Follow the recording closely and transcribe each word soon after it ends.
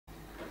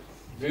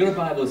If you've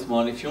got a Bible this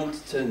morning, if you want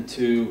to turn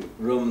to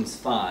Romans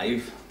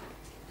 5,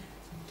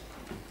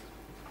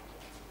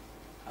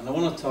 and I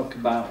want to talk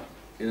about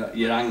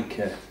your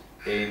anchor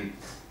in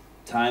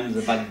times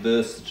of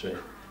adversity,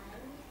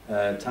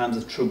 times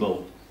of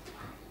trouble.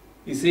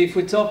 You see, if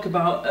we talk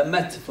about a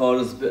metaphor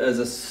as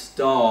a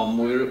storm,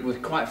 we're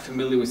quite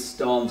familiar with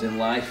storms in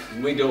life.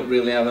 We don't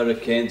really have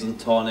hurricanes and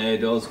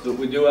tornadoes, but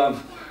we do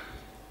have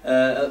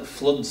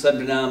floods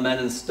every now and then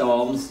and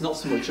storms. Not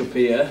so much up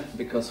here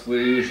because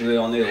we're usually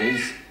on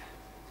hills,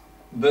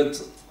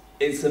 but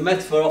it's a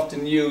metaphor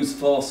often used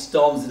for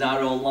storms in our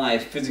own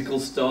life: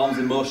 physical storms,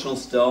 emotional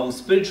storms,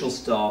 spiritual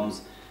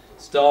storms,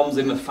 storms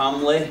in the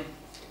family.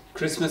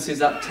 Christmas is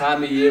that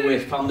time of year where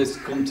families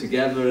come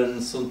together,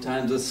 and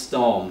sometimes there's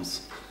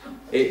storms.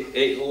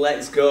 It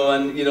lets go,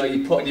 and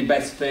you put on your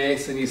best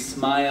face and you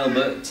smile,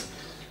 but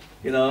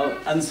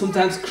and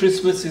sometimes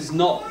Christmas is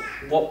not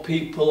what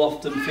people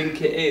often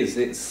think it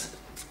is.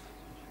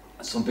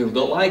 Some people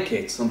don't like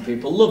it, some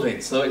people love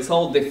it, so it's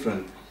all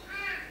different.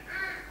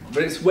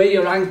 But it's where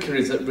your anchor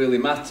is that really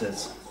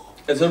matters.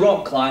 As a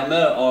rock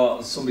climber,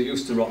 or somebody who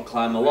used to rock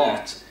climb a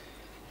lot,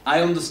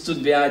 I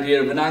understood the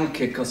idea of an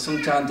anchor because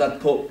sometimes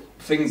I'd put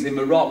things in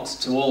the rocks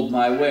to hold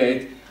my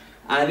weight,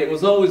 and it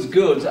was always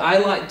good. I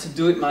liked to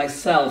do it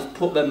myself,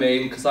 put them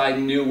in, because I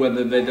knew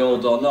whether they'd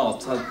hold or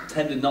not. I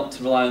tended not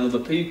to rely on other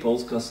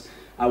people's because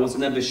I was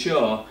never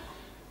sure.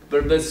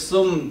 But there's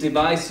some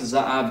devices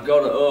that I've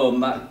got at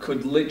home that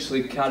could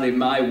literally carry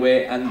my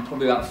weight and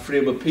probably about 3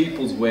 other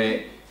people's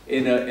weight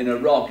in a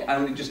rock,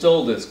 and it just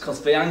holds us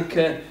because the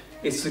anchor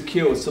is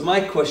secure. So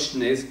my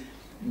question is,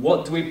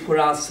 what do we put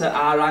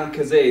our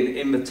anchors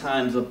in the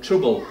times of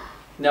trouble?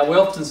 Now, we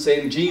often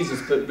say in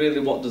Jesus, but really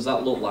what does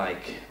that look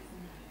like?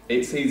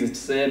 It's easy to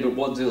say, but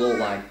what does it look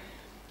like?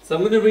 So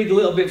I'm going to read a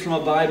little bit from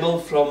a Bible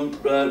from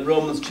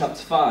Romans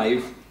chapter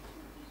 5.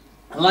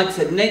 And like I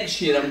said, next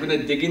year I'm going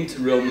to dig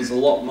into Romans a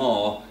lot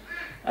more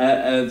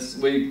as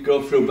we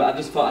go through, but I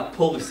just thought I'd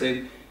pull this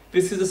in.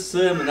 This is a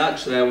sermon,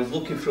 actually. I was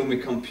looking through my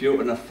computer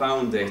and I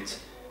found it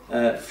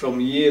from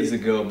years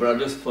ago, but I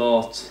just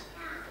thought,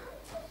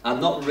 I'm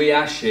not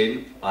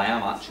rehashing, I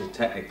am actually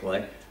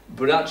technically,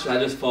 but actually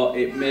I just thought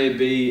it may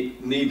be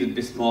needed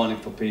this morning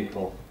for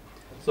people.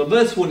 So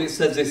verse 1, it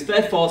says this: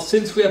 "Therefore,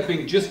 since we have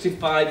been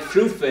justified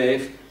through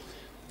faith,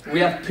 we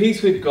have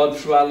peace with God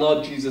through our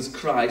Lord Jesus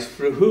Christ,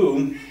 through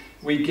whom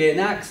we gain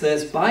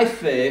access by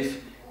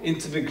faith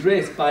into the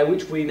grace by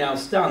which we now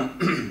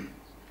stand.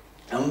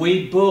 And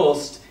we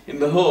boast in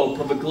the hope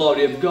of the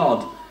glory of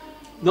God.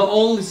 Not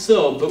only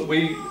so, but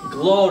we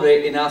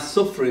glory in our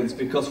sufferings,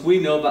 because we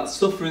know that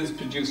sufferings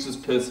produces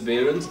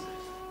perseverance,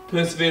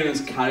 perseverance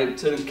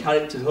character, and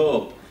character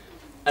hope.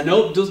 And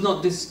hope does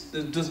not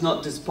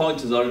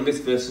disappoint us, or in this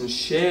verse,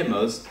 shame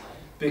us,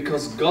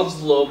 because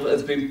God's love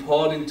has been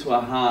poured into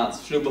our hearts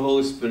through the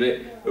Holy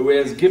Spirit who He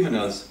has given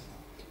us.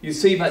 You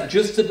see that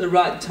just at the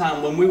right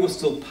time, when we were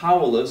still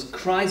powerless,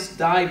 Christ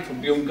died for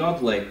the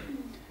ungodly.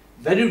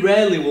 Very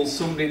rarely will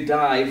somebody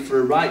die for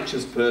a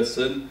righteous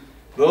person,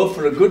 though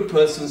for a good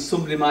person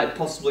somebody might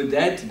possibly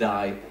dare to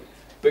die.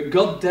 But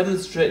God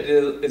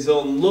demonstrated His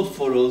own love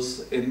for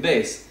us in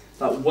this,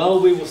 that while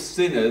we were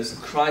sinners,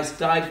 Christ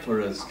died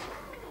for us.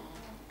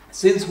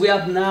 Since we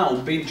have now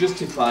been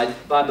justified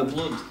by the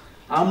blood,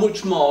 how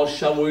much more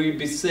shall we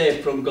be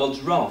saved from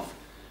God's wrath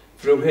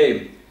through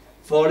Him?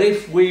 For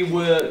if we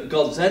were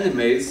God's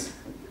enemies,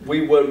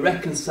 we were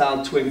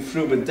reconciled to Him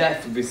through the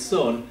death of His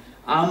Son.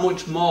 How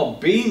much more,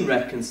 being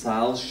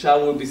reconciled,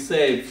 shall we be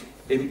saved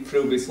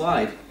through this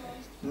life?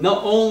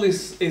 Not only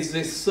is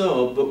this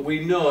so, but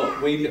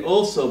we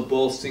also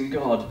boast in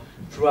God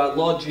through our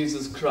Lord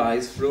Jesus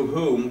Christ, through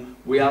whom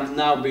we have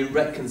now been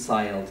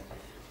reconciled."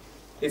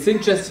 It's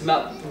interesting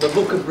that the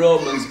book of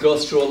Romans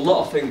goes through a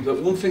lot of things,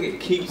 but one thing it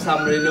keeps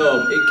hammering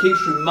home, it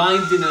keeps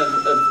reminding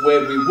of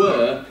where we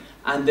were,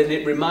 and then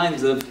it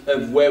reminds of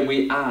where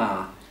we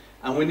are.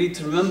 And we need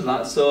to remember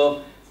that.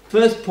 So,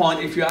 first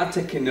point, if you are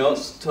taking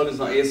notes, Tony's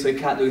not here so he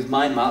can't do his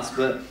mind maths,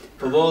 but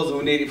for those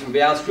who need it from the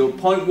house group,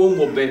 point 1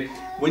 would be,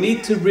 we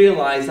need to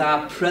realise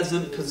our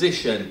present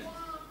position.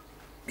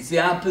 You see,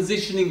 our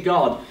position in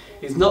God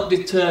is not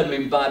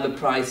determined by the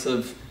price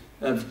of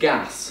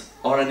gas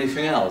or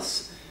anything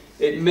else.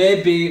 It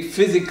may be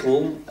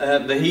physical,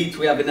 the heat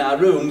we have in our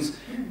rooms,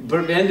 but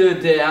at the end of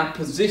the day, our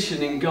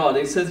position in God,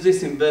 it says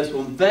this in verse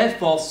 1,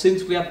 "Therefore,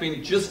 since we have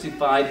been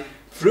justified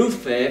through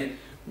faith,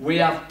 we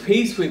have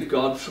peace with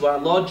God through our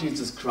Lord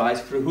Jesus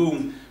Christ, through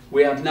whom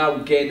we have now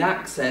gained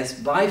access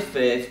by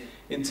faith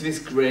into this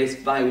grace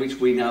by which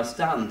we now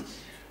stand."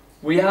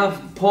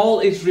 Paul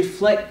is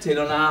reflecting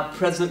on our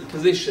present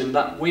position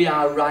that we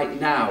are right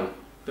now.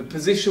 The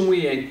position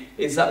we're in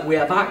is that we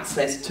have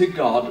access to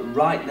God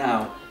right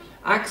now.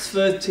 Acts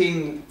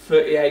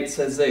 13:38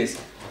 says this: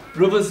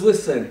 "Brothers,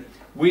 listen,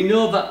 we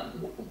know that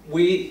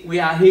we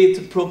are here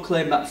to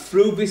proclaim that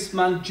through this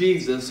man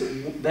Jesus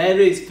there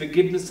is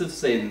forgiveness of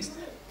sins.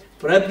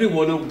 For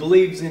everyone who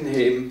believes in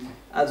Him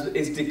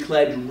is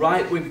declared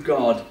right with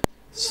God,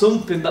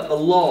 something that the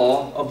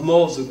law of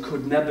Moses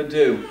could never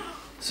do."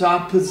 So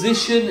our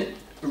position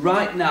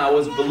right now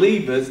as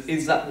believers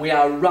is that we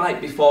are right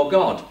before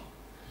God.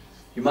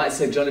 You might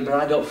say, Johnny, but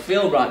I don't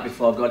feel right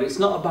before God. It's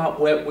not about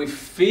where we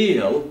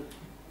feel,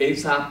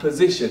 it's our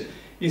position.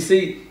 You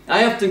see,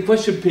 I often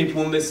question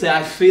people when they say,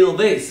 I feel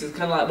this. It's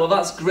kind of like, well,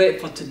 that's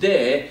great for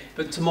today,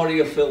 but tomorrow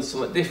you'll feel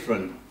something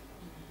different.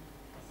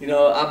 You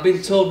know, I've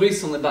been told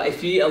recently that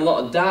if you eat a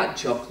lot of dark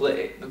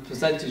chocolate, the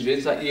percentage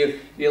is that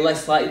you're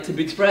less likely to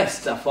be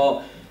depressed. I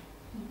thought,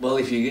 well,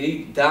 if you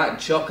eat dark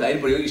chocolate,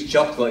 anybody who eats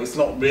chocolate, it's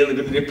not really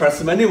going to depress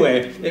them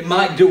anyway. It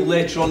might do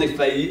later on if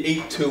they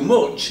eat too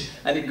much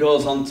and it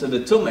goes onto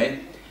the tummy,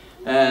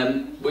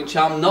 which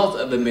I'm not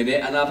at the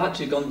minute, and I've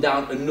actually gone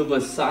down another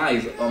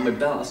size on my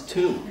belt. That's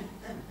 2.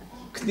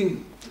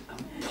 I'm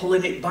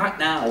pulling it back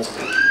now.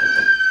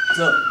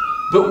 So,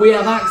 but we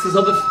have access.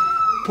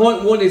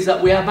 Point 1 is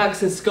that we have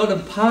access to God,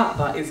 and part of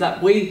that is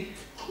that we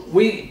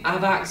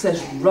have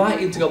access right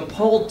into God.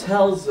 Paul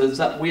tells us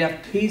that we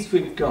have peace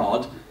with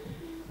God.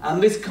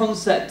 And this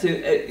concept,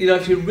 you know,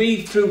 if you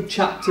read through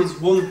chapters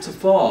 1 to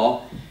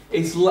 4,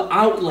 it's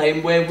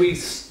outlaying where we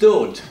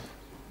stood.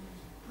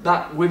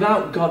 That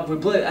without God we're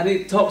blind. And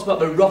it talks about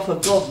the wrath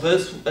of God.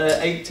 Verse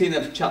 18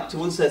 of chapter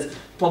 1 says,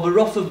 for the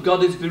wrath of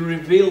God is been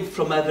revealed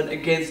from heaven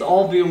against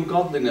all the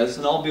ungodliness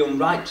and all the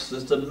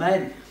unrighteousness of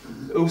men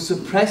who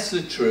suppress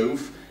the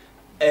truth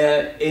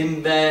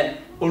in their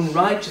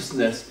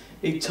unrighteousness.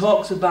 He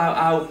talks about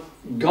how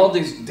God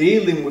is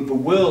dealing with the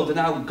world and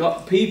how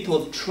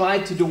people have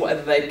tried to do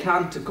whatever they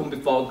can to come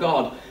before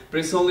God, but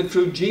it's only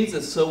through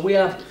Jesus. So we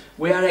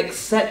are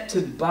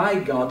accepted by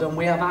God and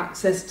we have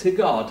access to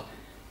God.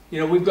 You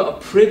know, we've got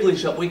a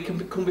privilege that we can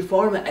come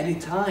before Him at any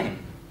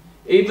time.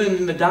 Even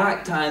in the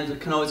dark times, we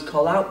can always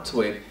call out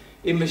to Him.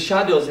 In the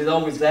shadows, He's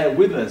always there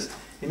with us.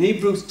 In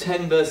Hebrews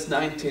 10 verse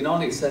 19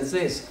 on, it says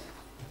this,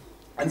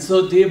 and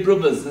so, dear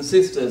brothers and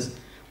sisters,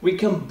 we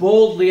can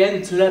boldly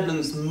enter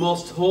heaven's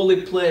most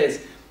holy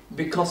place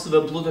because of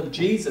the blood of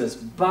Jesus.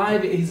 By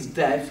His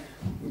death,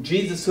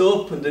 Jesus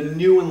opened a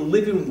new and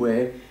living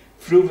way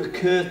through the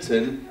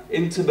curtain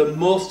into the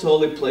most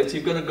holy place.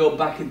 You've got to go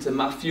back into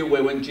Matthew,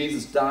 where when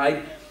Jesus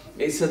died,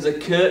 it says the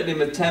curtain in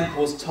the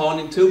temple was torn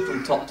in two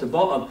from top to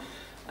bottom.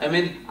 I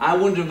mean, I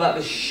wonder about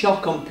the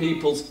shock on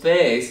people's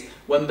face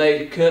when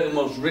the curtain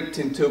was ripped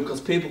in two,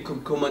 because people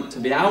could come to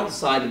the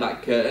outside of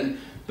that curtain,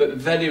 but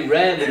very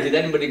rarely did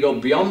anybody go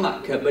beyond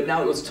that curtain, but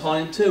now it was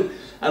torn in two.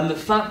 And the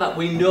fact that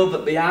we know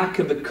that the Ark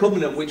of the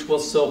Covenant, which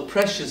was so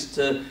precious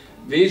to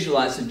the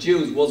Israelites, the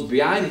Jews, was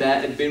behind there,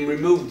 had been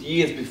removed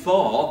years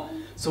before.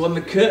 So when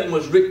the curtain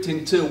was ripped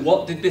in two,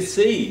 what did they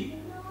see?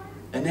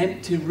 An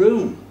empty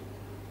room.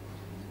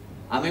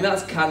 I mean,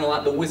 that's kind of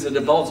like the Wizard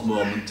of Oz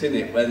moment, isn't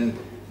it? When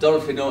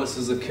Dorothy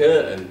notices a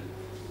curtain.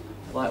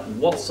 Like,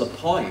 what's the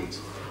point?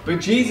 But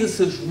Jesus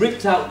has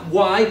ripped out,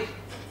 why?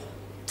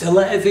 To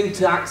let us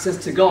into access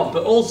to God,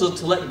 but also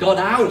to let God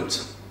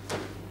out.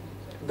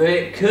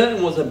 The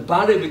curtain was a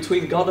barrier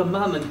between God and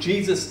man, and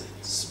Jesus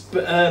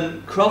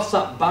crossed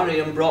that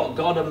barrier and brought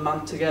God and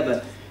man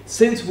together.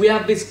 Since we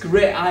have this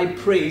great high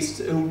priest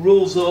who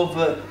rules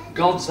over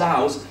God's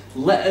house,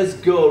 let us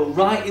go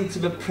right into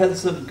the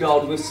presence of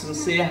God with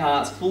sincere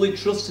hearts, fully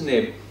trusting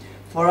Him.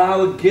 For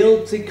our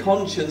guilty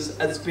conscience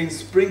has been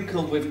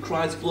sprinkled with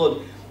Christ's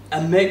blood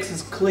and makes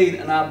us clean,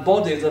 and our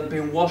bodies have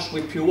been washed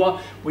with pure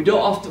water.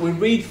 We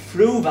read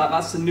through that,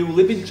 that's the New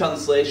Living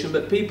Translation,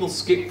 but people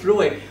skip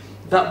through it.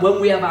 That when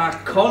we have our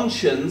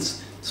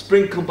conscience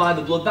sprinkled by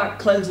the blood, that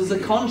cleanses the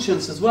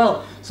conscience as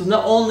well. So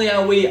not only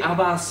have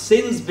our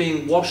sins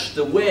being washed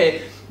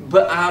away,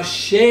 but our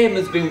shame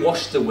has been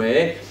washed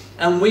away,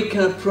 and we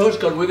can approach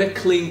God with a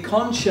clean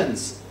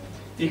conscience.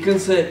 You can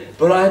say,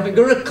 but I haven't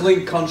got a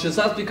clean conscience.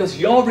 That's because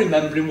you're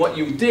remembering what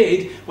you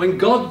did when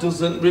God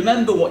doesn't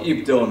remember what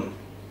you've done.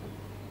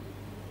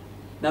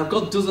 Now,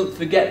 God doesn't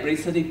forget, but He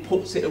said He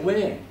puts it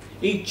away.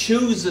 He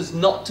chooses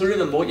not to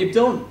remember what you've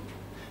done.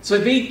 So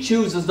if He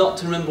chooses not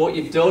to remember what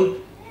you've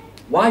done,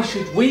 why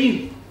should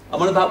we?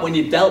 I'm on about when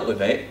you've dealt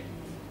with it.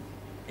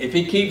 If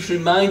He keeps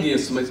reminding you of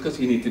something, it's because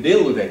you need to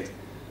deal with it.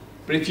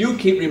 But if you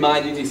keep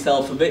reminding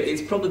yourself of it,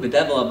 it's probably the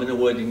devil having a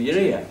word in your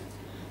ear.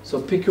 So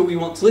pick who we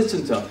want to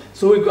listen to.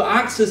 So we've got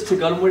access to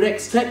God and we're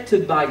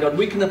accepted by God.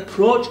 We can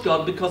approach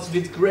God because of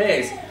His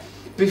grace.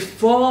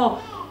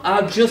 Before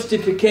our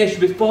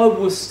justification, before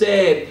we were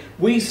saved,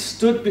 we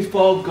stood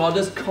before God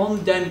as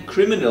condemned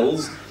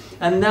criminals,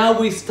 and now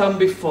we stand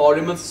before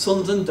Him as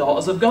sons and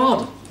daughters of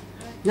God.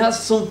 That's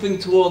something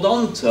to hold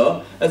on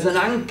to as an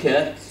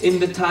anchor in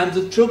the times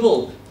of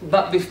trouble.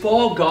 That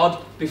before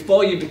God,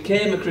 before you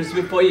became a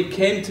Christian, before you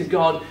came to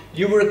God,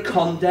 you were a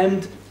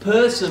condemned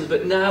person.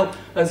 But now,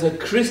 as a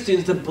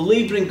Christian, as a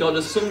believer in God,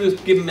 as someone who's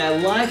given their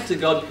life to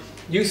God,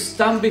 you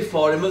stand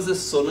before Him as a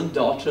son and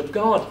daughter of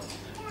God,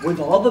 with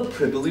all the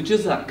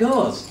privileges that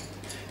goes.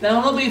 Now,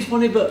 I'm not being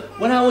funny, but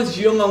when I was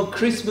young on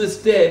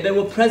Christmas Day, there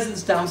were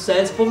presents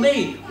downstairs for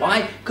me.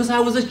 Why? Because I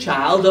was a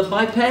child of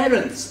my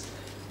parents.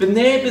 The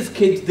neighbours'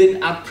 kids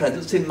didn't have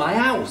presents in my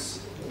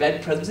house. They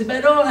had presents in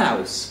their own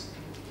house.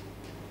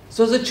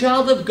 So as a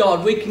child of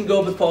God, we can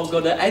go before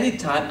God at any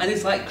time, and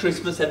it's like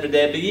Christmas every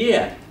day of the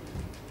year.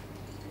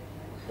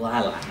 Well,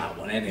 I like that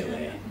one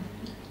anyway.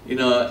 You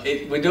know,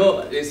 with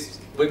God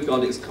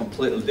it's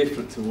completely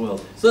different to the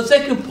world. So the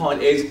second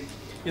point is,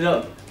 you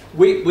know,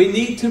 we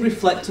need to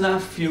reflect on our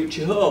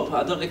future hope.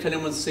 I don't know if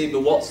anyone's seen the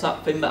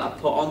WhatsApp thing that I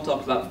put on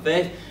talking about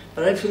faith,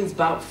 but everything's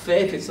about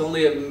faith. It's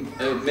only a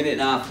minute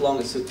and a half long.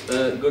 It's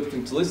a good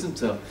thing to listen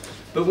to.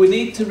 But we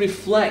need to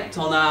reflect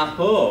on our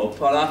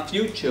hope, on our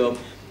future hope,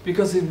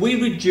 because if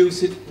we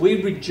reduce it,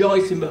 we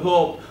rejoice in the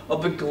hope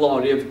of the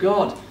glory of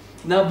God.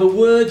 Now the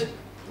word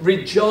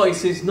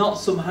rejoice is not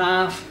some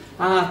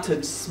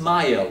half-hearted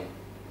smile.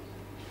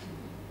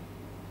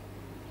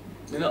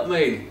 You know what I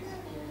mean?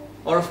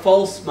 Or a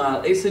false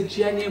smile. It's a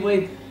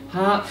genuine,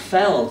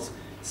 heartfelt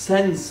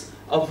sense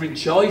of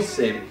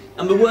rejoicing.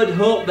 And the word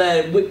hope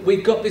there,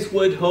 we've got this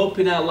word hope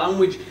in our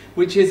language,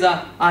 which is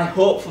I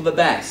hope for the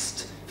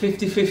best.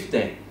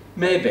 50-50.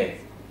 Maybe.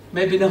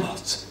 Maybe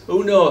not.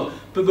 Who knows?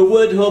 But the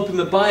word hope in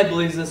the Bible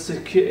is a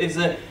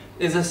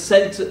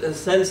sense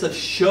of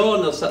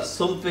sureness that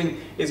something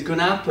is going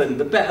to happen.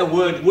 The better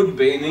word would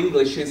be in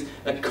English is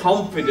a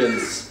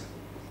confidence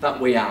that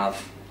we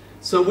have.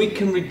 So we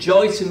can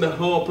rejoice in the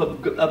hope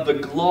of the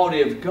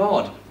glory of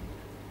God.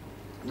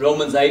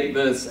 Romans 8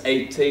 verse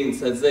 18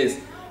 says this,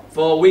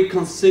 "For we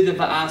consider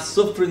that our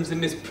sufferings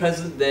in this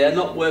present day are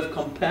not worth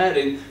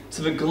comparing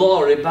to the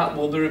glory that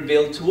will be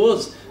revealed to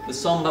us." The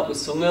song that we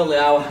sung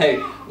earlier, "How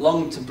I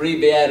long to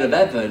breathe the air of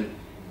heaven."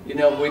 You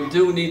know, we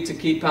do need to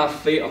keep our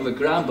feet on the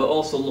ground, but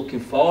also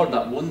looking forward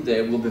that one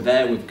day we'll be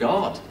there with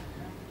God.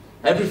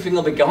 Everything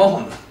will be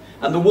gone.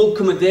 And there will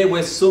come a day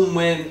where some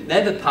may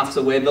never pass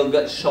away, they'll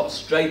get shot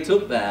straight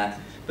up there.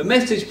 The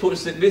message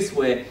puts it this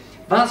way,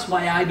 that's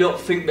why I don't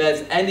think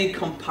there's any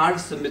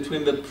comparison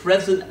between the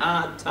present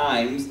hard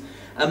times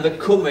and the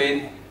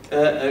coming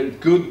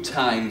good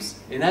times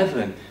in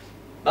heaven.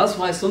 That's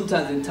why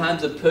sometimes in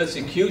times of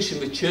persecution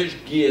the church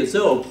gears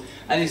up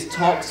and it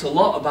talks a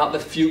lot about the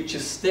future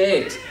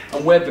state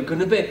and where they're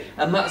going to be.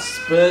 And that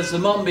spurs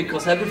them on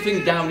because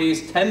everything down here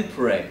is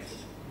temporary.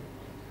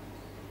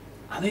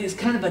 I mean, it's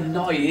kind of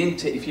annoying,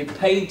 isn't it, if you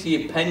pay into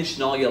your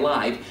pension all your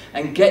life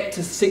and get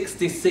to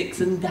 66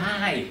 and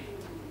die.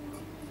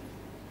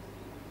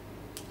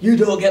 You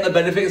don't get the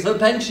benefits of a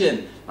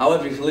pension.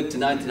 However, if you live to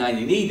 99,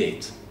 you need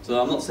it. So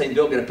I'm not saying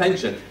don't get a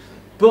pension.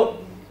 But,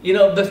 you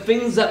know, the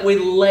things that we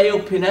lay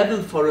up in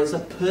heaven for us are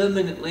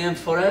permanently and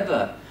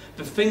forever.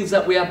 The things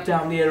that we have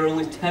down here are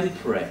only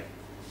temporary.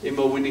 Even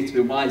though we need to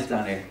be wise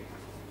down here.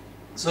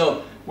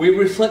 So, we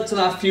reflect on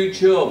our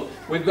future hope.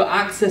 We've got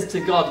access to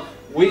God.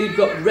 We've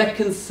got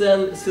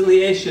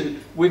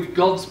reconciliation with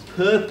God's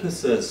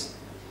purposes.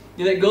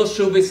 You know, it goes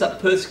through this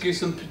that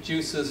persecution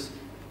produces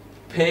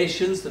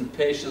patience, and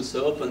patience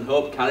hope, and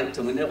hope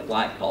character. We don't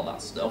like all that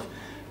stuff.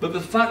 But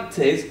the fact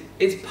is,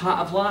 it's part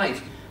of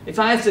life. If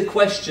I ask a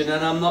question,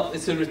 and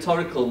it's a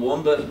rhetorical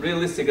one, but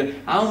realistically,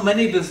 how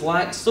many of us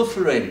like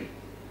suffering?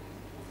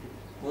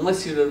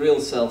 Unless you're a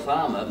real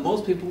self-harmer,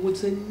 most people would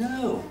say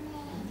no.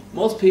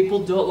 Most people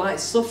don't like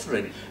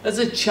suffering. As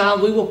a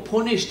child, we were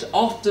punished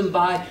often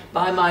by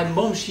my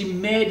mum. She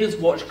made us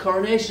watch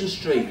Coronation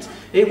Street.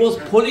 It was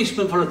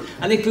punishment for us.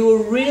 And if we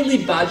were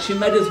really bad, she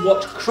made us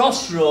watch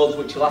Crossroads,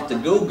 which you'll have to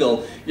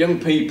Google, young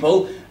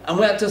people. And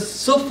we had to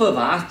suffer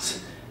that.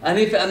 And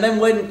then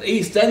when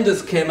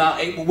EastEnders came out,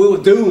 we were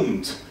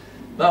doomed.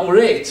 That were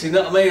it. You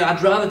know what I mean?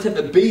 I'd rather take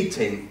the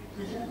beating.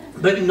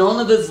 But none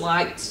of us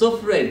liked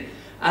suffering.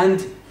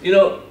 And, you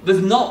know,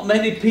 there's not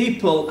many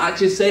people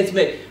actually say to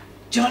me,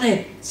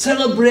 "Johnny,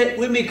 celebrate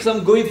with me because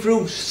I'm going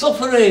through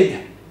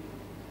suffering."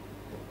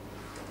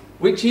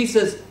 Which he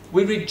says,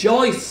 we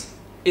rejoice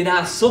in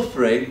our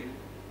suffering,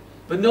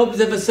 but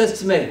nobody ever says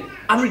to me,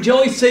 "I'm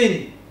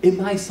rejoicing in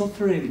my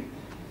suffering."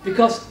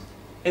 Because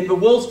in the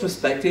world's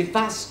perspective,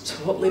 that's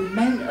totally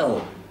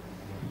mental.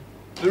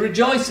 The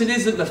rejoicing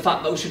isn't the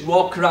fact that we should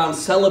walk around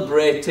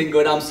celebrating,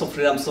 going, "I'm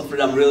suffering,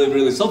 I'm really,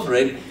 really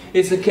suffering."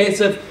 It's a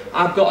case of,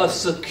 I've got a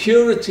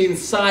security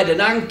inside,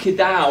 an anchor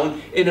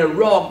down in a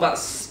rock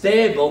that's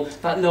stable,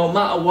 that no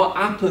matter what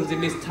happens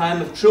in this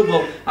time of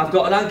trouble, I've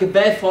got an anchor,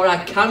 therefore I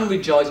can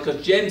rejoice,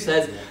 because James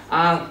says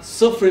our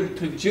suffering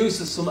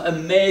produces some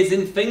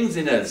amazing things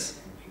in us.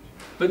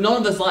 But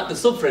none of us like the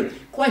suffering.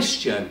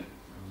 Question: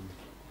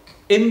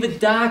 in the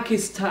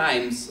darkest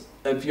times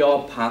of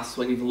your past,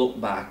 when you've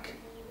looked back,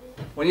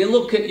 when you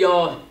look at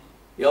your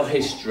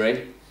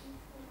history,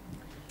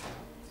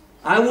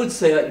 I would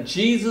say that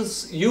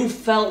you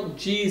felt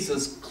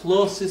Jesus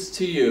closest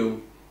to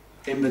you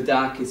in the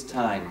darkest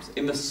times,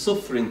 in the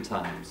suffering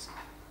times.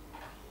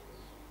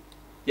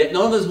 Yet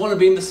none of us want to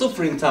be in the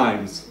suffering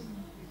times.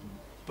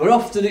 But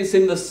often it's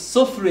in the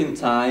suffering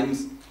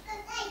times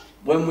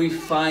when we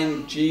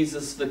find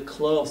Jesus the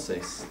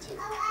closest.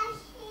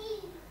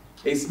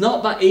 It's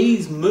not that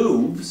he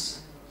moves,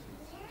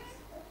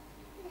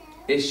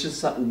 it's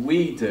just that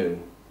we do.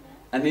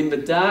 And in the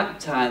dark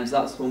times,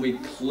 that's when we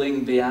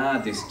cling the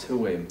hardest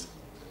to him.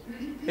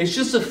 It's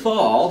just a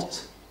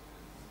thought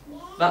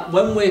that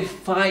when we're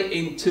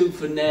fighting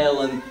tooth and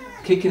nail and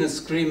kicking and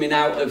screaming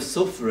out of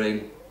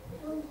suffering,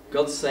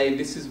 God's saying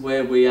this is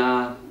where we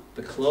are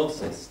the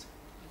closest.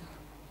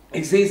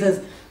 He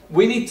says,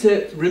 we need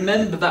to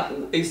remember that,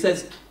 he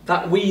says,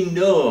 that we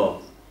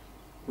know.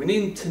 We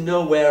need to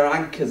know where our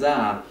anchors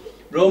are.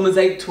 Romans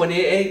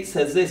 8:28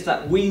 says this,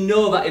 that we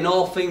know that in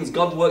all things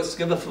God works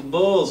together for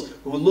those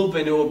who love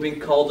Him, who have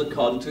been called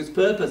according to His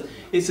purpose.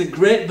 It's a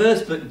great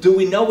verse, but do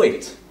we know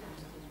it?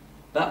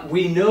 That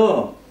we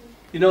know.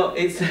 You know,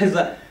 it says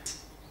that,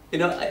 you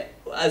know,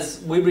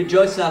 as we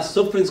rejoice in our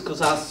sufferings,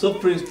 because our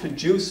sufferings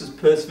produces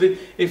perseverance.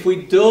 If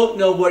we don't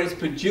know what it's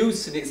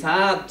producing, it's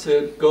hard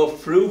to go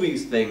through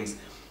these things.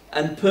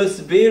 And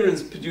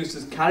perseverance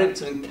produces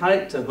character, and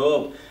character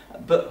hope.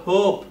 But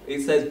hope,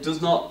 it says,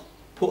 does not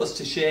put us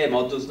to shame,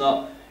 or does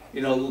not,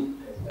 you know,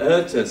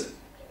 hurt us.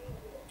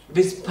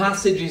 This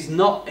passage is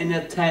not an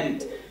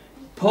attempt.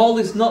 Paul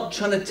is not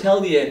trying to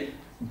tell you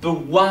the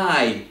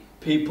why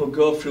people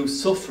go through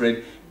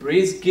suffering, but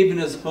he's giving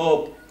us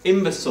hope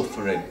in the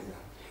suffering.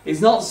 He's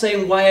not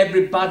saying why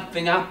every bad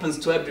thing happens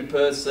to every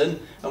person,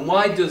 and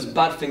why does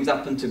bad things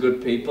happen to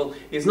good people.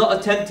 He's not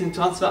attempting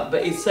to answer that,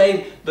 but he's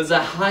saying there's a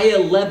higher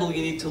level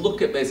you need to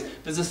look at this.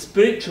 There's a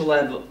spiritual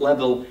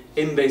level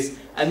in this,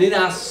 and in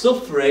our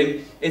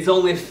suffering, it's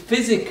only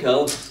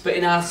physical, but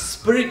in our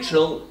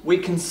spiritual, we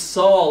can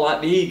soar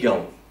like the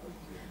eagle.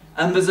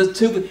 And there's a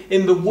two,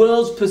 in the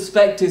world's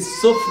perspective,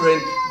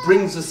 suffering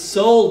brings the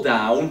soul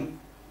down,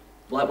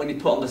 like when you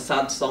put on the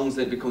sad songs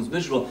it becomes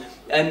miserable,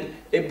 and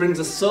it brings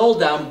the soul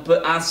down,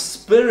 but our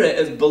spirit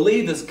as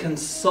believers can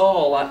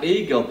soar like the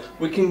eagle.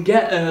 We can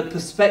get a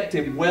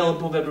perspective well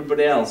above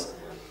everybody else.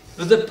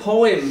 There's a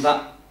poem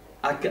that,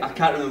 I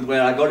can't remember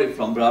where I got it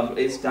from, but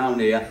it's down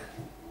here.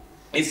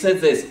 It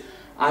says this,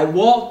 I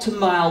walked a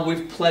mile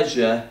with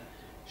pleasure,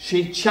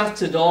 she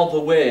chattered all the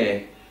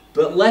way,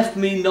 but left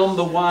me none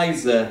the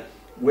wiser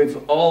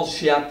with all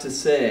she had to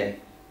say.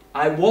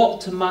 I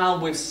walked a mile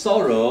with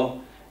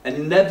sorrow,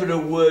 and never a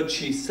word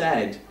she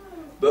said,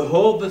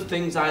 behold the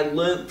things I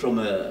learnt from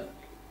her,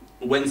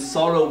 when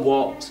sorrow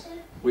walked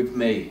with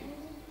me.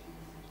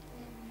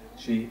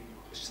 She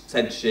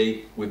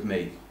with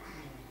me.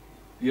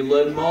 You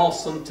learn more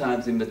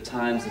sometimes in the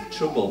times of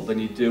trouble than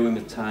you do in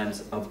the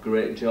times of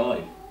great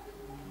joy.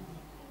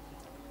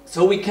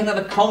 So we can have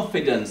a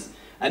confidence,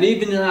 and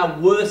even in our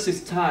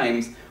worstest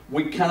times,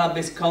 we can have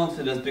this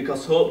confidence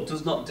because hope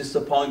does not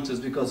disappoint us,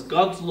 because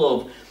God's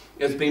love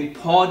has been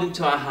poured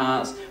into our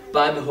hearts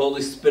by the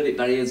Holy Spirit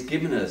that He has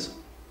given us.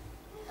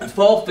 A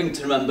fourth thing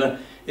to remember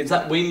is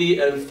that we need,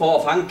 a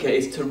fourth anchor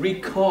is to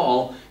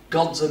recall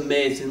God's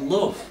amazing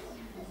love.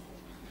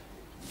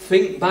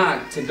 Think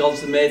back to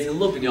God's amazing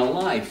love in your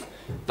life.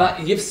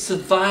 That you've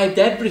survived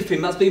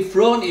everything that's been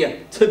thrown at you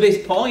to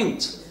this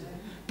point.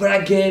 But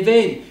I gave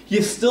in.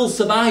 You've still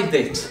survived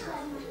it.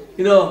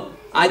 You know,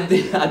 I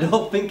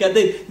don't think I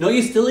did. No,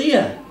 you're still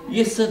here.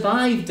 You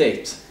survived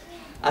it.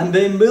 And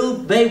there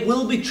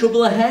will be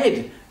trouble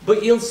ahead,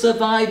 but you'll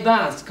survive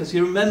that, because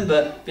you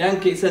remember, the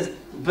anchor, it says,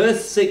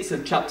 verse 6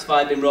 of chapter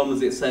 5 in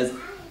Romans, it says,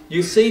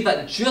 you see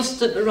that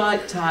just at the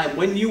right time,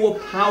 when you were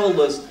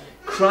powerless,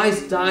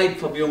 Christ died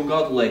for the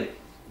ungodly.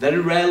 Very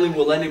rarely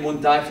will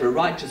anyone die for a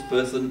righteous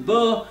person,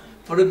 though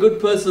for a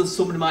good person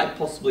somebody might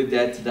possibly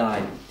dare to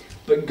die.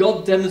 But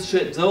God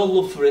demonstrated His own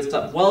love for us,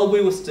 that while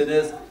we were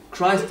sinners,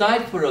 Christ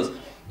died for us.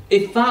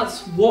 If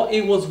that's what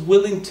He was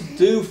willing to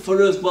do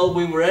for us while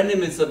we were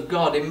enemies of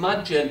God,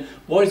 imagine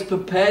what He's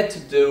prepared to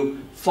do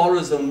for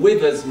us and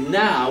with us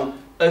now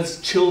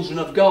as children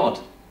of God.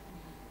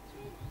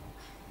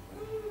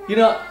 You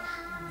know,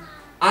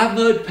 I've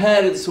heard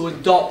parents who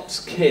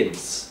adopt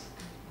kids.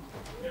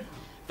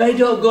 They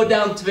don't go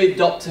down to the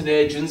adopting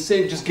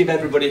agency and just give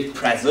everybody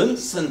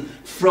presents and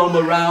throw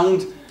them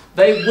around.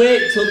 They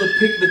wait till they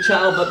pick the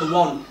child that they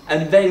want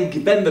and then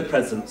give them the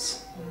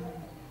presents.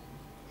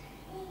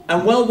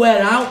 And while we're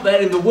out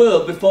there in the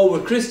world, before we're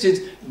Christians,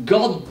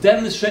 God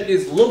demonstrated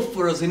His love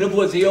for us. In other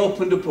words, He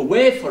opened up a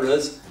way for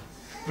us.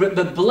 But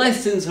the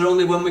blessings are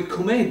only when we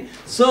come in.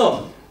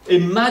 So,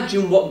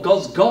 imagine what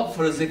God's got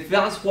for us. If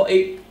that's what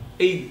He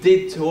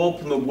did to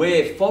open a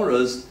way for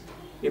us,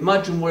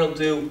 imagine what He'll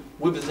do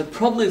with us. The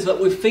problem is that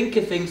we think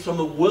of things from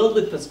a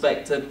worldly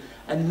perspective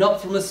and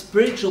not from a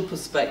spiritual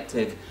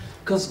perspective.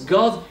 Because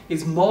God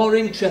is more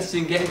interested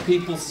in getting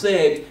people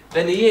saved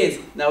than He is,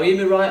 now hear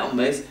me right on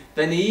this,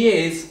 than He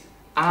is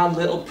our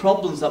little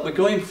problems that we're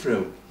going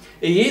through.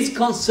 He is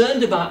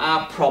concerned about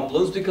our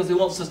problems because He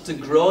wants us to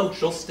grow and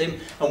trust Him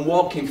and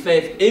walk in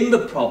faith in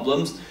the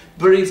problems,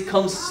 but He's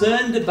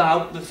concerned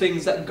about the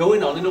things that are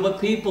going on in other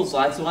people's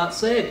lives who aren't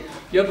saved.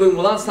 You're going,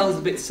 well, that sounds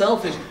a bit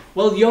selfish.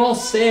 Well, you're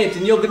saved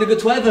and you're going to go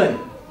to heaven.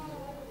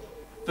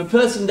 The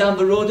person down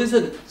the road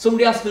isn't.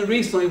 Somebody asked me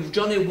recently,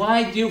 Johnny,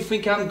 why do you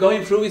think I'm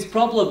going through his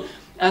problem?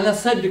 And I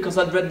said, because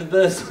I'd read the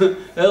verse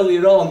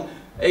earlier on,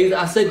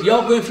 I said,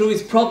 you're going through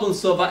his problem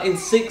so that in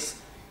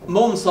 6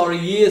 months or a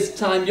year's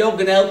time, you're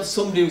going to help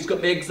somebody who's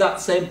got the exact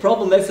same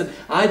problem. They said,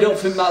 I don't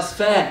think that's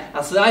fair.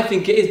 I said, I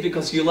think it is,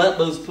 because you let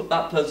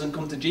that person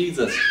come to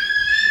Jesus.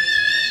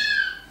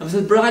 And I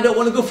said, but I don't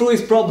want to go through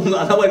his problem. And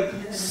I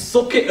went,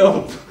 suck it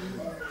up.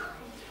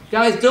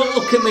 Guys, don't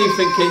look at me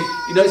thinking,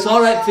 you know, it's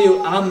all right for you,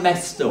 I'm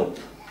messed up.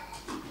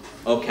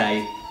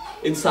 Okay,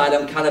 inside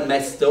I'm kind of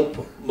messed up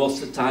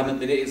most of the time. At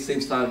the minute it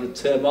seems like a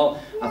turmoil.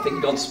 I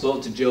think God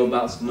spoke to Job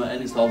about something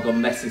and it's all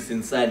gone messy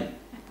since then.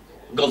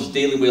 God's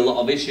dealing with a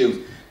lot of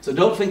issues. So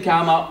don't think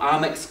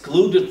I'm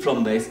excluded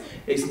from this.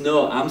 It's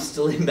no, I'm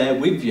still in there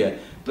with you.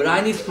 But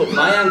I need to put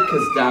my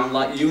anchors down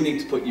like you need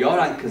to put your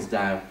anchors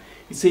down.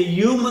 You see,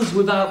 humans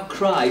without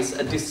Christ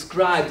are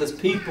described as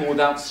people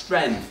without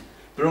strength.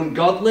 They're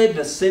ungodly,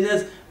 they're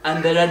sinners,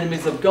 and they're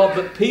enemies of God.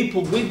 But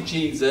people with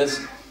Jesus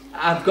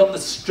have got the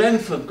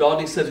strength of God.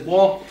 He says,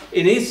 walk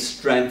in his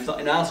strength, not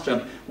in our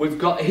strength. We've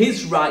got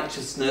his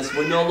righteousness.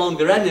 We're no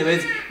longer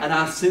enemies, and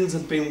our sins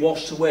have been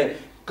washed away.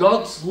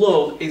 God's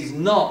love is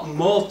not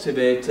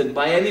motivated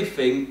by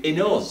anything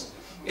in us.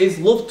 His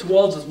love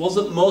towards us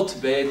wasn't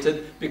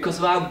motivated because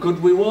of how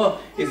good we were.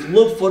 His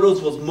love for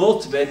us was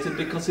motivated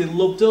because he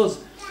loved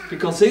us.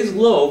 Because his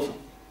love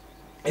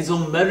is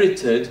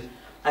unmerited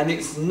and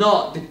it's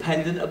not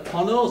dependent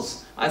upon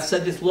us. I've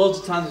said this loads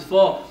of times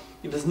before.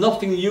 If there's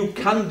nothing you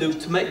can do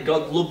to make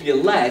God love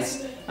you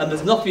less, and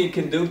there's nothing you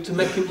can do to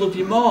make him love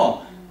you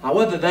more.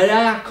 However, there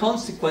are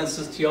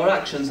consequences to your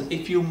actions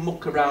if you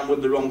muck around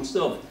with the wrong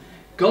stuff.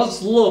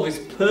 God's love is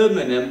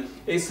permanent.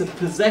 It's a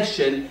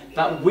possession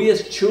that we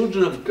as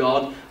children of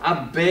God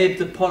have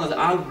bathed upon us.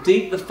 How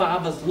deep the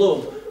Father's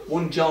love,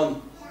 1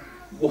 John,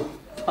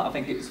 I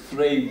think it's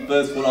 3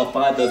 verse 1 or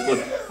 5 verse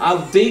 1. How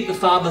deep the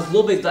Father's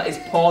love is that is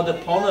poured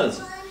upon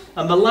us.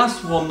 And the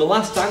last one, the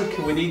last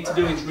anchor we need to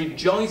do is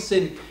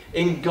rejoicing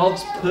in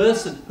God's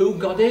person, who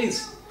God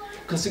is.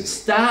 Because it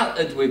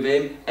started with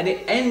him and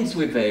it ends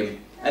with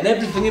him. And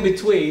everything in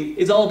between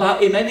is all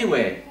about him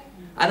anyway.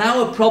 And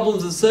our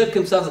problems and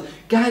circumstances,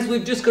 guys,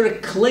 we've just got to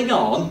cling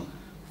on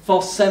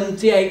for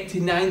 70, 80,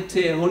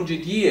 90,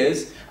 100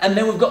 years, and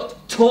then we've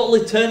got total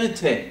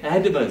eternity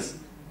ahead of us.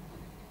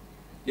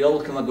 You're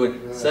looking at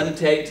going,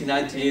 70, 80,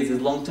 90 years is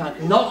a long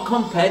time. Not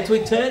compared to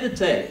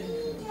eternity.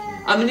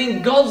 I mean,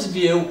 in God's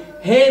view,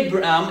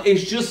 Abraham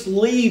is just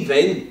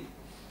leaving,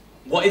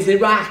 what is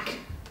Iraq?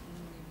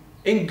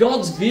 In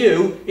God's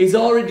view, he's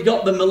already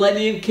got the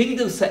millennium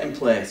kingdom set in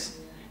place.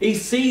 He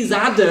sees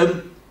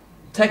Adam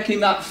taking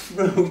that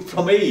fruit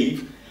from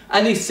Eve,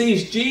 and he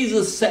sees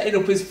Jesus setting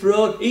up his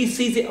throne. He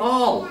sees it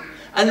all.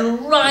 And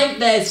right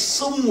there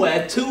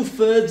somewhere,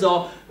 2/3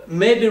 or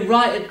maybe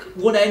right at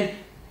one end,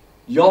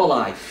 your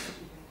life.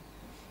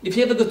 If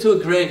you ever go to a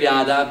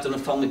graveyard, I've done a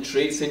family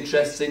tree, it's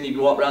interesting. You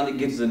go up around, it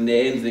gives the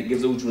names, and it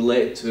gives who's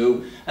related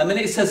to. And then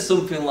it says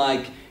something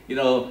like, you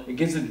know, it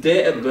gives the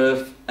date of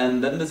birth,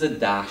 and then there's a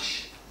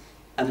dash,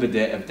 and the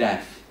date of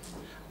death.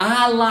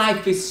 Our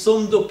life is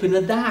summed up in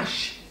a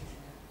dash.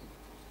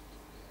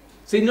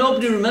 See,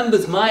 nobody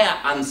remembers my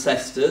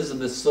ancestors,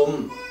 and there's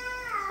some,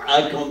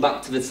 I come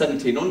back to the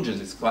 1700s,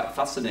 it's quite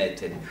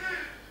fascinating.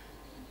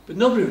 But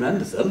nobody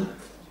remembers them.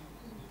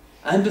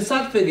 And the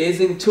sad thing is,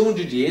 in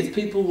 200 years,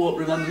 people won't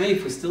remember me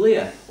if we're still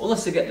here.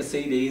 Unless they get the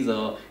CDs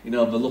or, you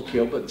know, they look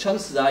you up. But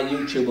chances are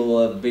YouTube will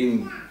have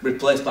been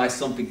replaced by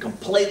something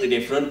completely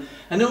different.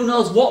 And who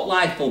knows what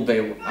life will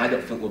be. I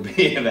don't think we'll be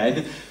here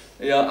then.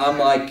 You know, I'm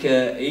like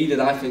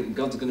Eden, I think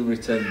God's going to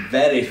return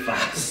very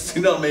fast.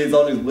 You know what I mean? He's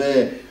on his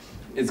way.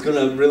 It's going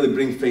to really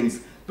bring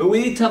things. But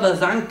we need to have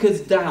those anchors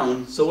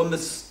down so when the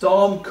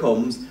storm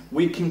comes,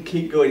 we can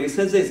keep going. It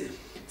says this,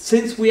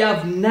 since we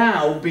have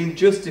now been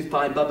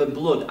justified by the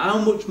blood, how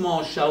much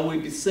more shall we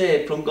be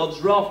saved from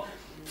God's wrath?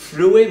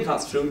 Through him,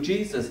 that's through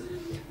Jesus.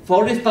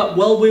 For if that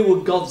while we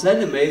were God's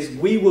enemies,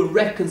 we were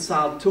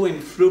reconciled to him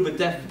through the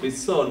death of his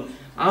Son,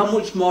 how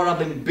much more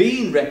having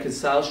been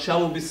reconciled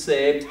shall we be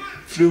saved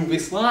through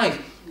this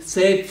life?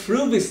 Saved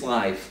through this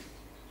life.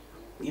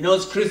 You know,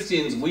 as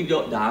Christians, we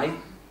don't die.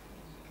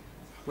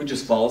 We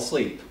just fall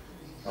asleep.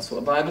 That's what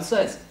the Bible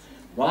says.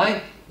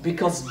 Why?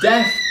 Because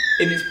death,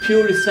 in its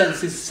purest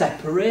sense, is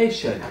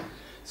separation.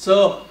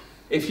 So,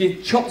 if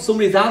you chop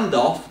somebody's hand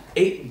off,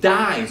 it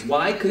dies.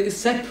 Why? Because it's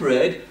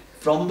separated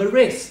from the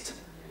wrist.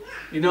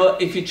 You know,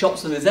 if you chop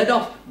somebody's head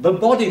off, the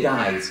body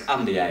dies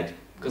and the head.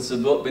 Because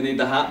they need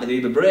the heart, they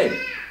need the brain.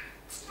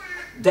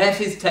 Death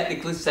is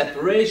technically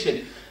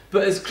separation.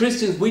 But as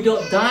Christians, we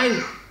don't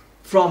die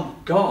from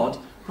God.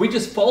 We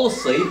just fall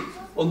asleep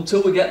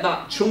until we get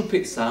that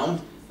trumpet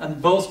sound. And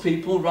those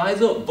people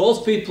rise up.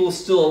 Those people are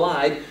still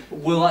alive.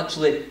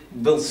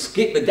 They'll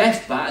skip the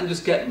death part and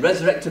just get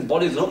resurrected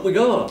bodies and up we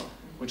go.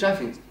 Which I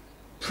think is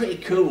pretty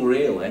cool,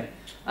 really.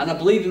 And I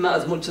believe in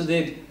that as much as I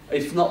did,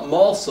 if not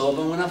more so,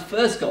 than when I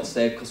first got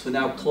saved, because we're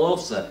now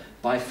closer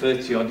by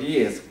 30 odd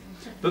years.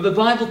 But the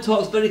Bible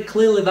talks very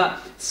clearly that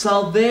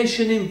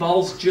salvation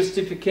involves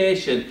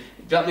justification.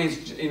 That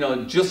means, you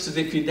know, just as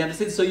if you'd never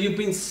sinned. So you've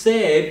been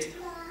saved.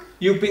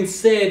 You've been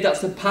saved,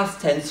 that's the past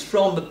tense,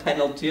 from the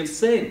penalty of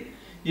sin.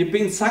 You've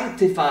been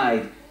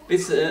sanctified.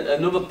 It's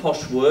another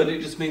posh word.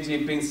 It just means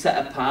you've been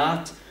set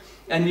apart.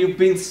 And you've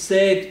been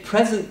saved,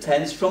 present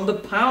tense, from the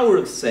power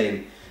of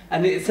sin.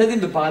 And it says in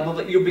the Bible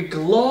that you'll be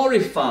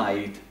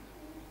glorified.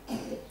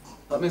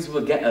 That means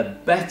we'll get a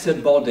better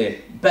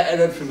body,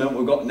 better everything than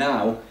we've got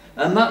now.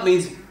 And that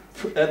means,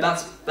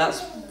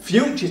 that's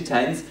future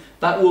tense,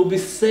 that we'll be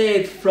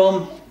saved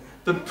from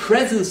the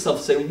presence of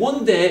sin.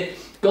 One day,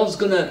 God's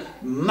going to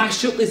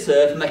mash up this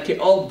earth, make it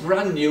all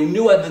brand new,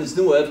 new heavens,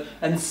 new earth,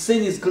 and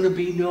sin is going to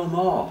be no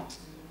more.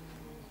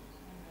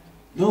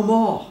 No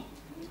more.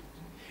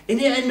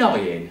 Isn't it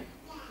annoying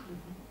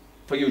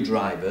for you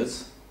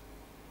drivers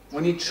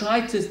when you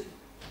try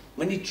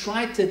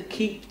to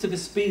keep to the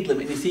speed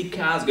limit and you see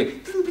cars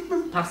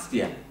going past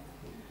you,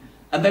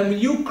 and then when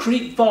you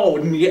creep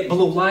forward and you get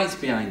blue lights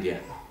behind you,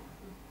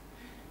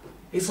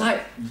 it's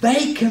like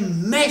they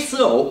can mess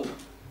up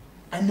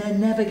and they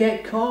never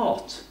get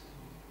caught.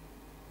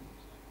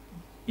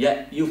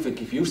 Yet you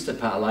think if you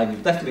step out of line,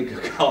 you'll definitely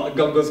get caught, and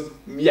God goes,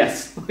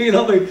 yes. You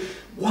know what I mean?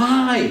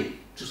 Why?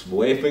 Just the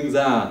way things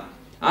are.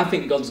 I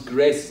think God's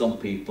grace is on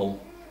people,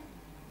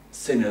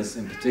 sinners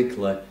in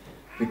particular,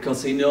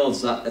 because he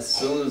knows that as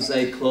soon as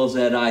they close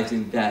their eyes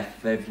in death,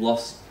 they've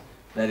lost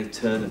their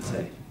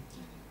eternity.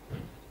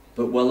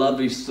 But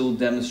wherever he still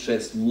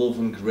demonstrates love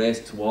and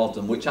grace towards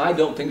them, which I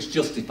don't think is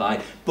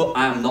justified, but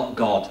I am not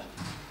God.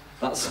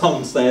 That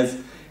song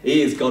says,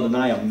 he is God and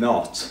I am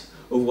not.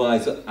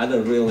 Otherwise,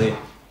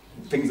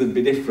 things would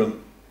be different.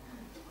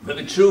 But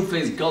the truth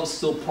is, God's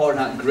still pouring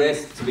out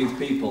grace to these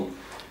people.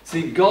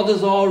 See, God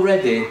has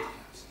already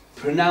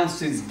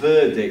pronounced his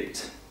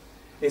verdict.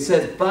 It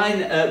says,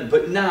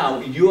 but now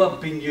you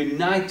have been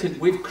united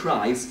with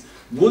Christ.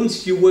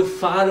 Once you were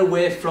far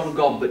away from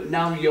God, but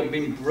now you have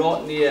been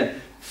brought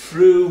near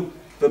through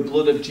the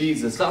blood of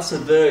Jesus. That's a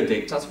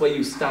verdict. That's where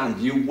you stand.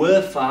 You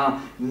were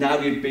far, now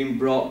you've been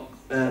brought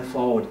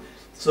forward.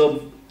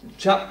 So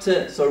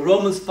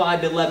Romans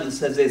 5:11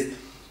 says this,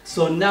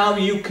 so now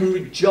you can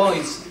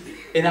rejoice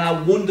in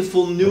our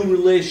wonderful new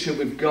relationship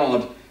with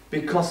God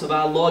because of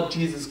our Lord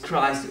Jesus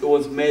Christ, who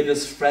has made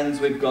us friends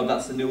with God.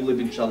 That's the New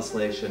Living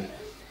Translation.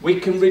 We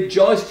can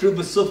rejoice through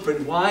the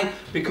suffering. Why?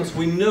 Because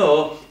we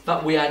know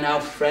that we are now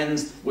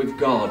friends with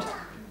God.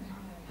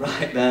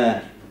 Right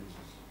there.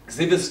 Because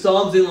if the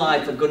storms in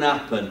life are going to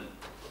happen,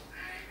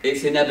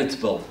 it's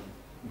inevitable.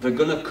 They're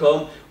going to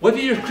come. Whether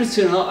you're a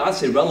Christian or not,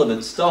 that's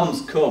irrelevant.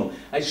 Storms come.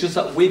 It's just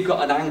that we've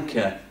got an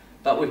anchor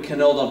that we can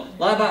hold on.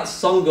 Like that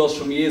song goes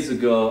from years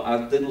ago.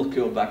 I did look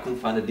it up, but I couldn't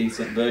find a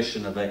decent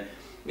version of it.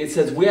 It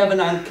says, we have an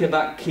anchor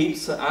that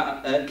keeps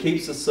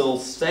the soul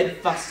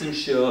steadfast and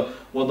sure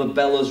while the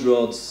billows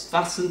roll,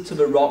 fastened to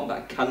the rock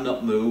that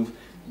cannot move,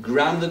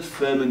 grounded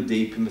firm and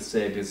deep in the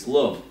Saviour's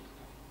love.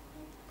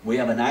 We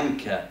have an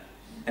anchor,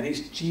 and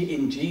it's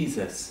in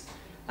Jesus.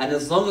 And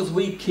as long as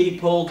we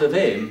keep hold of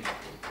him,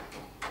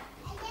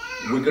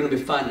 we're going to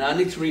be fine. Now, I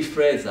need to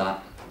rephrase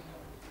that,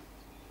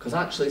 because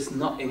actually it's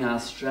not in our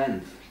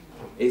strength.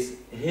 It's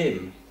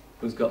him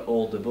who's got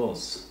hold of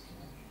us.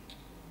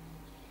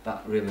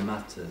 That really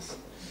matters.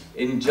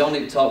 In John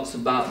it talks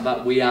about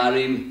that we are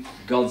in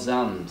God's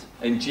hand,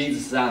 in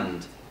Jesus'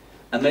 hand.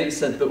 And then it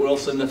says that we're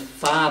also in the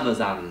Father's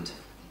hand.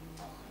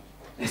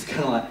 It's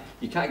kind of like,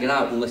 you can't get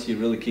out unless you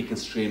really kick and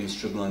scream and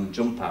struggle and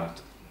jump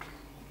out.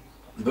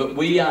 But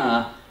we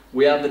have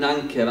an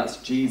anchor, that's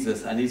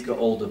Jesus, and he's got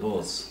hold of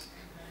us.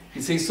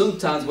 You see,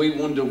 sometimes we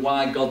wonder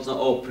why God's not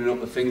opening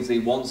up the things he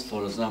wants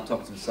for us, and I'm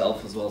talking to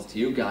myself as well as to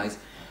you guys.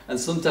 And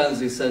sometimes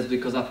he says,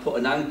 because I put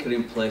an anchor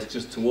in place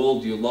just to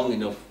hold you long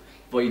enough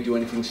before you do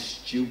anything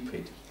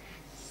stupid.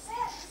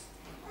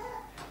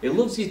 He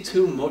loves you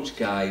too much,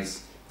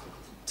 guys,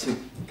 to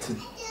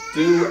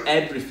do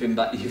everything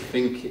that you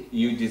think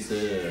you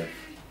deserve.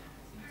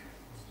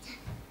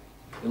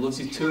 He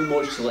loves you too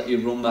much to let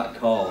you run that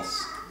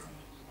course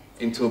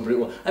into a brick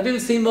wall. Have you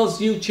ever seen those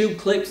YouTube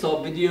clips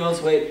or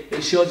videos where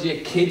it shows you a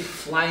kid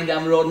flying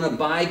down the road on a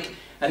bike?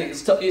 And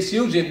it's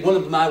usually, one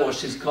of them I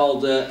watch is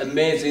called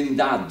Amazing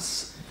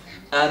Dads.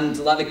 And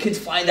like the kid's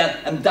flying down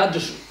and dad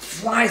just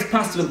flies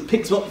past him and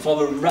picks him up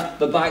before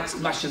the bike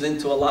smashes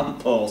into a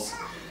lamppost.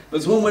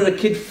 There's one where a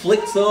kid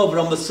flicks over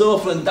on the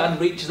sofa and dad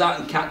reaches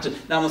out and catches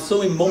it. Now I'm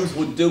assuming mums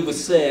would do the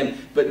same,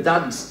 but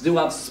dads do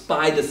have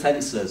spider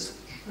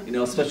senses. You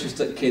know,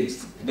 especially at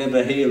kids, they're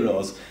the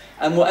heroes.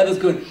 And whatever's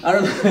going, I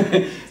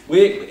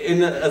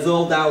remember, as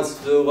old house,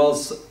 there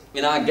was,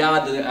 in our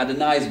garden, it had a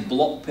nice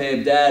block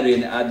paved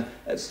area, and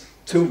it had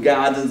 2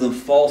 gardens and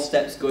 4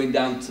 steps going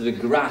down to the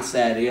grass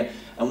area.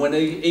 And when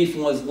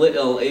Ethan was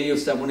little, he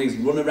used to have one of these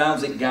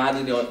run-arounds in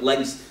garden, you know,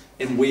 legs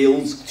in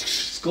wheels,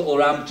 scuttle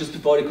around just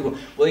before he could.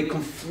 Well, he'd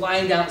come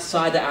flying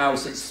outside the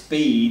house at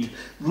speed,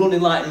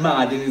 running like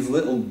mad in his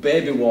little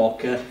baby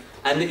walker,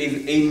 and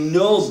he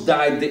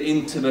nosedived it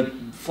into the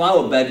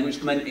flower bed,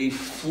 which meant he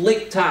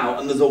flicked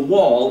out, and there's a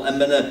wall,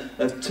 and then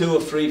a 2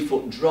 or 3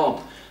 foot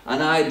drop.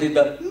 And I did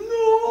the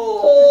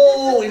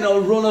no, you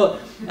know, run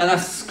up, and I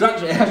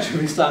scratched it.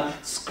 Actually,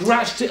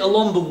 scratched it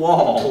along the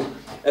wall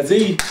as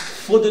he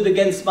flooded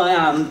against my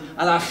hand,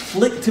 and I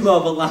flicked him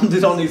over,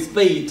 landed on his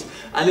feet,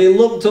 and he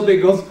looked up, he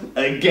goes,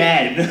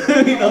 again.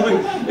 You know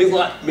what I mean? It's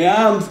like, my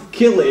arm's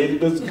killing,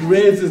 there's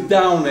grazes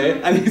down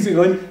it, and he's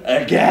going,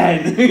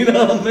 again. You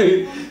know what I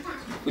mean?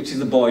 Which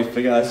is a boy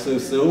thing, I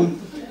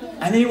assume.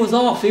 And he was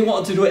off, he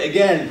wanted to do it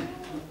again.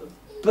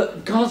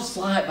 But God's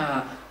like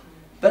that.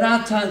 There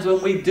are times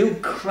when we do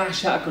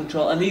crash out of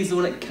control, and he's the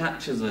one that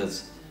catches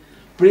us.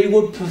 but He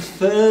would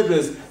prefer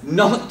us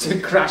not to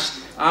crash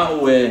our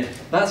way.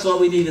 That's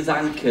what we need as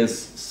anchors,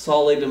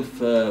 solid and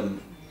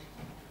firm.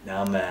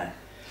 Amen.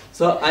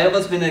 So I hope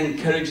it's been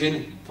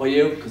encouraging for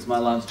you, because my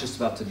alarm's just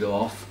about to go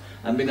off,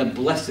 and been a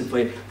blessing for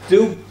you.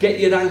 Do get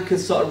your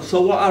anchors sorted.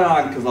 So what are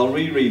our anchors? I'll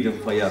reread them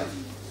for you.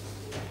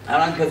 Our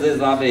anchors is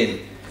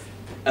having,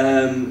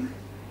 number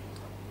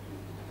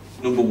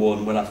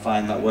one, when I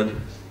find that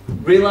one,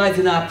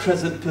 realising our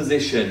present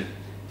position,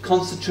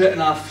 concentrate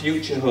on our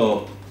future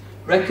hope,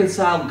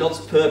 reconcile God's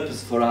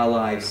purpose for our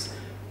lives,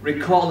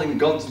 recalling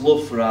God's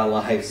love for our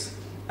lives,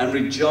 and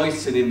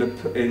rejoicing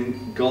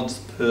in God's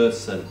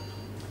person.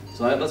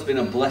 So I hope that's been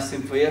a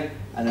blessing for you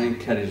and an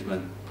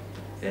encouragement.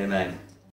 Amen.